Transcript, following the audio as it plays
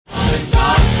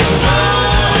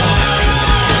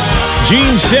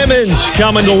Gene Simmons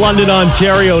coming to London,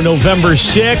 Ontario, November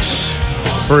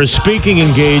 6th for a speaking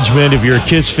engagement. If you're a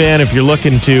Kiss fan, if you're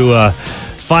looking to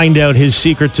find out his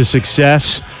secret to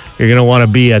success, you're going to want to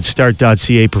be at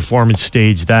Start.ca performance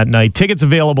stage that night. Tickets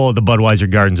available at the Budweiser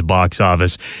Gardens box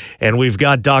office. And we've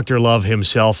got Dr. Love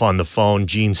himself on the phone,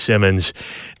 Gene Simmons.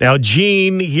 Now,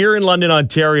 Gene, here in London,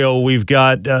 Ontario, we've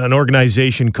got an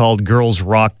organization called Girls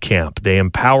Rock Camp. They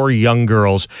empower young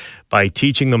girls by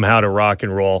teaching them how to rock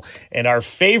and roll. And our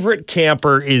favorite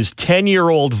camper is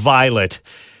 10-year-old Violet.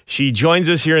 She joins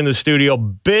us here in the studio,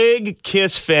 big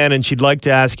Kiss fan, and she'd like to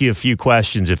ask you a few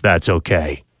questions if that's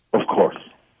okay. Of course.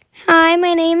 Hi,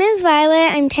 my name is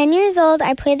Violet. I'm 10 years old.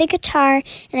 I play the guitar,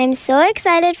 and I'm so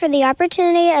excited for the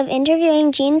opportunity of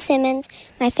interviewing Gene Simmons,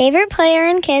 my favorite player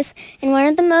in Kiss and one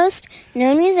of the most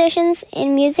known musicians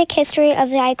in music history of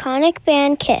the iconic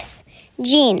band Kiss.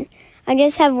 Gene, I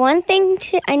just have one thing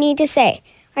I need to say.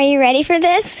 Are you ready for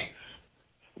this?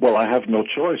 Well, I have no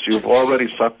choice. You've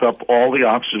already sucked up all the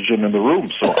oxygen in the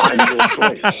room, so I'm your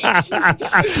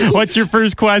choice. What's your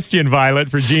first question, Violet,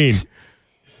 for Gene?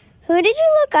 Who did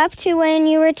you look up to when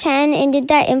you were 10, and did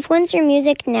that influence your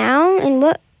music now? And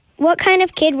what kind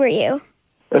of kid were you?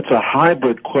 It's a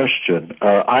hybrid question.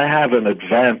 I have an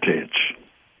advantage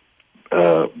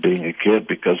being a kid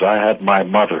because I had my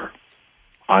mother.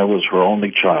 I was her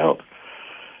only child.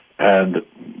 And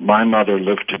my mother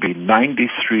lived to be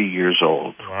 93 years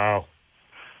old. Wow.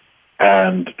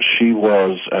 And she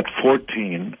was, at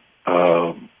 14,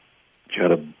 she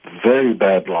had a very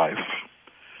bad life.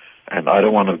 And I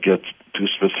don't want to get too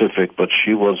specific, but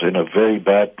she was in a very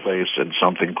bad place in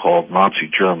something called Nazi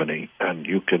Germany. And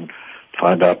you can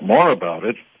find out more about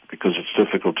it because it's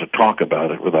difficult to talk about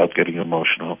it without getting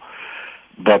emotional.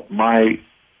 But my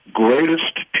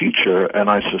greatest teacher,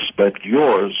 and I suspect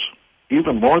yours,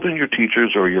 even more than your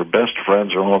teachers or your best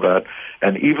friends or all that,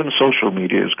 and even social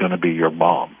media, is going to be your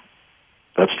mom.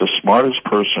 That's the smartest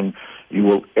person you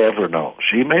will ever know.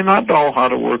 She may not know how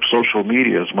to work social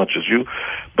media as much as you,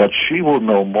 but she will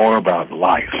know more about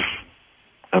life.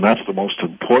 And that's the most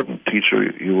important teacher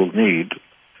you will need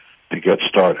to get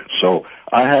started. So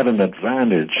I had an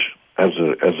advantage as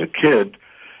a kid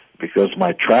because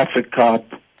my traffic cop,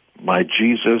 my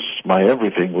Jesus, my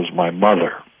everything was my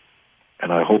mother.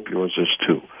 And I hope yours is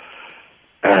too.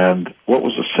 And what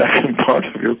was the second part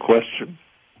of your question?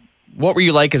 What were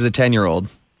you like as a 10-year-old?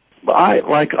 I,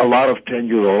 like a lot of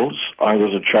 10-year-olds, I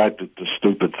was attracted to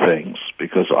stupid things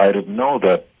because I didn't know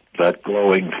that that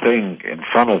glowing thing in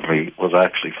front of me was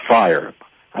actually fire.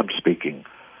 I'm speaking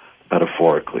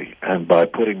metaphorically. And by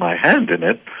putting my hand in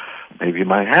it, maybe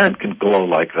my hand can glow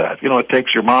like that. You know, it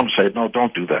takes your mom to say, no,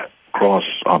 don't do that. Cross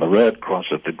on the red, cross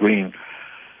at the green.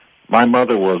 My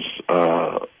mother was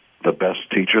the best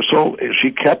teacher, so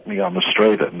she kept me on the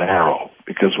straight and narrow,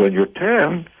 because when you're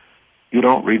 10, you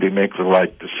don't really make the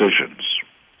right decisions.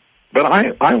 But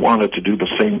I wanted to do the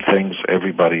same things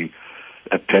everybody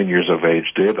at 10 years of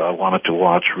age did. I wanted to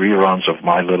watch reruns of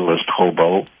My Littlest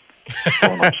Hobo.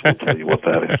 I'm not supposed to tell you what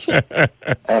that is.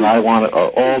 And I wanted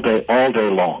all day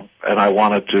long. And I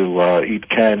wanted to eat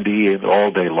candy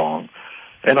all day long.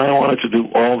 And I wanted to do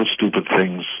all the stupid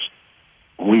things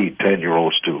we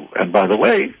 10-year-olds do. And by the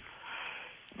way,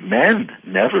 men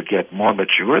never get more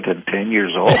mature than 10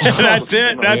 years old. That's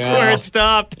it. That's where it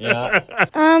stopped. Yeah.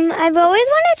 I've always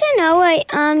wanted to know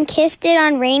what Kiss did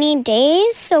on rainy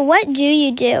days. So what do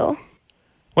you do?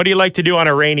 What do you like to do on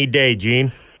a rainy day,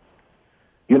 Gene?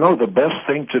 You know, the best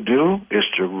thing to do is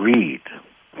to read.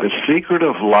 The secret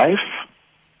of life,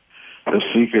 the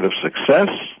secret of success,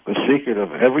 the secret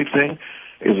of everything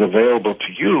is available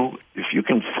to you if you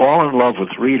can fall in love with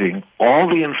reading all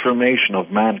the information of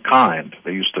mankind.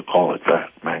 They used to call it that,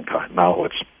 mankind. Now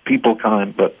it's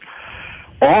peoplekind, but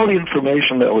all the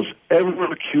information that was ever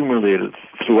accumulated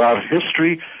throughout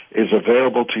history is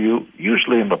available to you,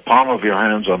 usually in the palm of your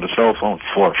hands on the cell phone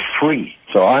for free.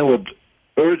 So I would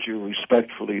urge you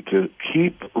respectfully to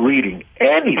keep reading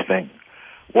anything.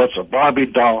 What's a Barbie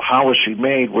doll? How was she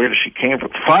made? Where does she came from?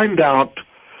 Find out.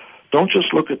 Don't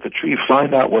just look at the tree.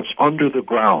 Find out what's under the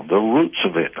ground, the roots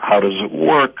of it. How does it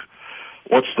work?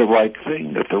 What's the right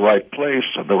thing at the right place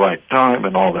at the right time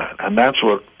and all that. And that's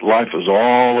what life is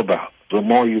all about. The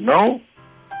more you know,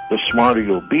 the smarter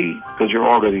you'll be because you're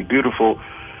already beautiful.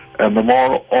 And the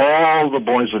more all the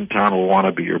boys in town will want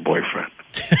to be your boyfriend.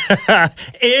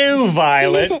 Ew,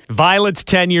 Violet. Violet's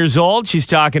 10 years old. She's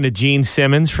talking to Gene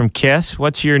Simmons from Kiss.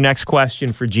 What's your next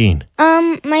question for Gene?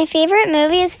 My favorite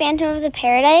movie is Phantom of the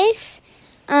Paradise.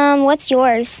 What's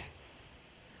yours?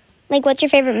 Like, what's your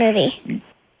favorite movie?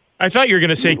 I thought you were going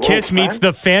to say Kiss meets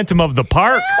the Phantom of the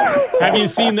Park. Have you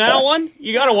seen that one?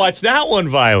 You got to watch that one,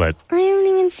 Violet. I haven't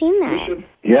even seen that.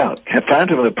 Yeah,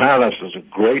 Phantom of the Paradise is a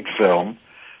great film.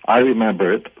 I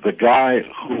remember it. The guy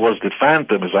who was the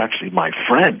Phantom is actually my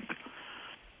friend.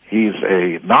 He's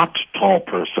a not tall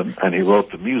person, and he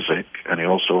wrote the music, and he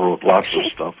also wrote lots of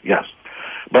stuff. Yes.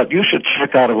 But you should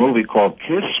check out a movie called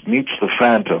Kiss Meets the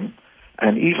Phantom,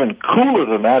 and even cooler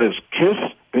than that is Kiss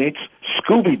Meets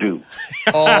Scooby-Doo.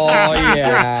 Oh,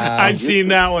 yeah. I've seen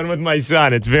that one with my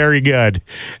son. It's very good.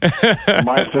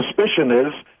 My suspicion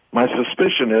is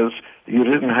you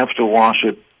didn't have to wash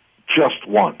it just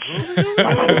once.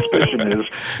 My suspicion is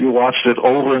you watched it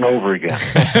over and over again.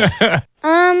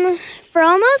 For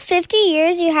almost 50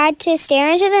 years, you had to stare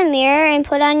into the mirror and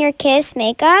put on your Kiss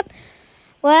makeup.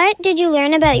 What did you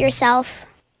learn about yourself?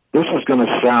 This is going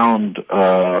to sound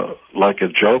like a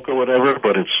joke or whatever,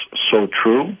 but it's so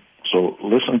true. So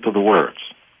listen to the words.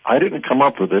 I didn't come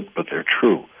up with it, but they're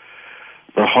true.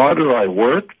 The harder I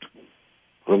worked,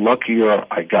 the luckier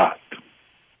I got.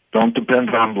 Don't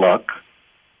depend on luck.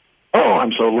 Oh,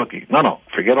 I'm so lucky. No,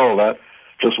 forget all that.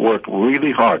 Just work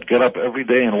really hard. Get up every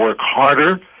day and work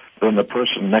harder than the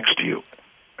person next to you.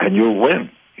 And you'll win.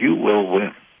 You will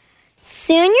win.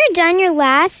 Soon you're done your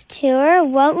last tour.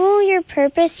 What will your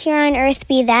purpose here on Earth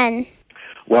be then?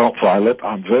 Well, Violet,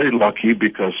 I'm very lucky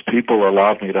because people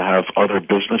allowed me to have other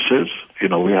businesses. You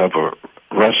know, we have a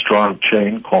restaurant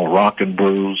chain called Rock and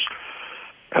Brews,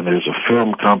 and there's a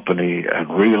film company and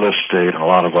real estate and a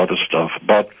lot of other stuff.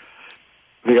 But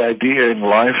the idea in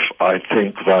life, I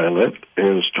think, Violet,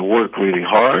 is to work really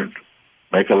hard,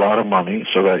 make a lot of money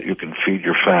so that you can feed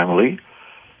your family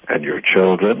and your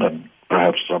children, and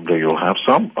perhaps someday you'll have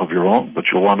some of your own, but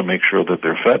you'll want to make sure that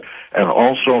they're fed, and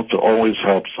also to always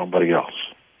help somebody else.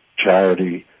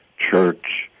 Charity,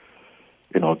 church,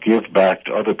 give back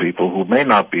to other people who may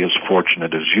not be as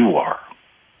fortunate as you are.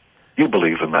 You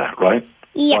believe in that, right,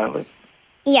 Yeah. Violet?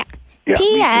 Yeah. Yeah,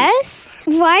 P.S.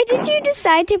 Why did you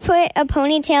decide to put a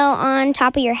ponytail on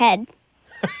top of your head?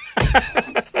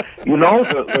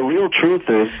 The real truth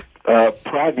is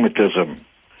pragmatism.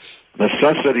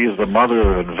 Necessity is the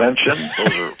mother of invention.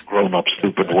 Those are grown-up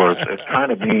stupid words. It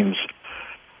kind of means,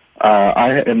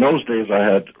 in those days I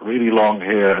had really long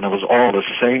hair, and it was all the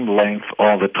same length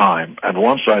all the time. And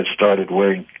once I started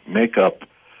wearing makeup,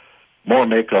 more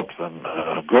makeup than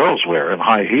girls wear, and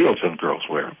high heels than girls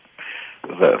wear,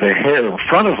 the hair in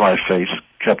front of my face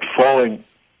kept falling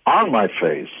on my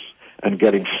face and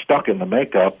getting stuck in the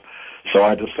makeup, so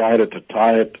I decided to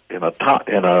tie it in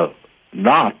a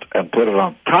knot and put it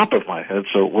on top of my head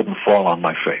so it wouldn't fall on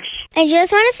my face. I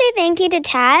just want to say thank you to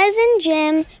Taz and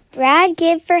Jim, Brad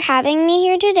Gibb for having me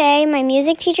here today, my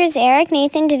music teachers Eric,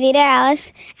 Nathan,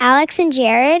 Davida, Alex, and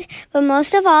Jared, but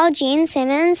most of all, Gene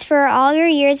Simmons for all your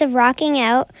years of rocking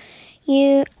out.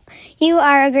 You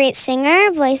are a great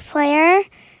singer, voice player,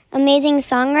 amazing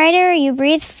songwriter, you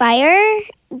breathe fire,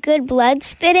 good blood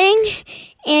spitting,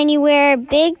 and you wear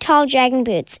big, tall dragon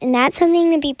boots, and that's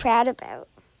something to be proud about.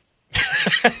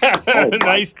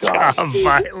 Nice job,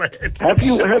 Violet. Have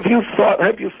you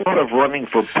thought of running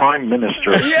for prime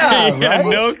minister? Yeah,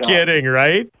 no kidding,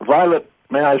 right? Violet,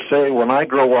 may I say, when I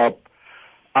grow up,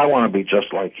 I want to be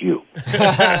just like you.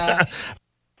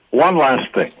 One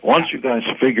last thing. Once you guys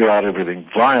figure out everything,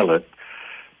 Violet,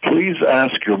 please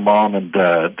ask your mom and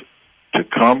dad to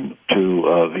come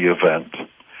to the event,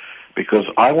 because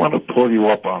I want to pull you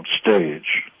up on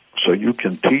stage so you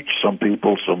can teach some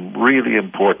people some really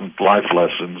important life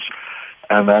lessons,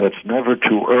 and that it's never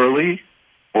too early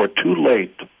or too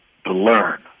late to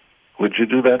learn. Would you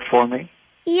do that for me?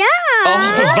 Yeah.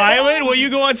 Oh, Violet, will you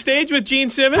go on stage with Gene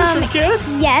Simmons from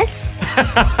Kiss? Yes.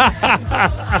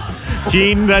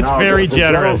 Gene, that's Now, very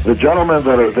generous. The gentlemen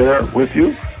that are there with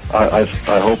you, I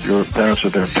hope your parents are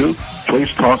there too.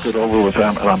 Please talk it over with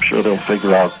them, and I'm sure they'll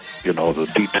figure out,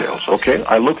 the details. Okay?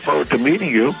 I look forward to meeting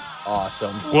you.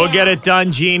 Awesome. We'll get it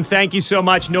done, Gene. Thank you so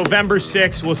much. November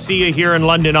 6th, we'll see you here in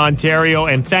London, Ontario,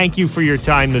 and thank you for your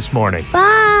time this morning.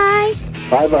 Bye.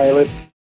 Bye, Violet.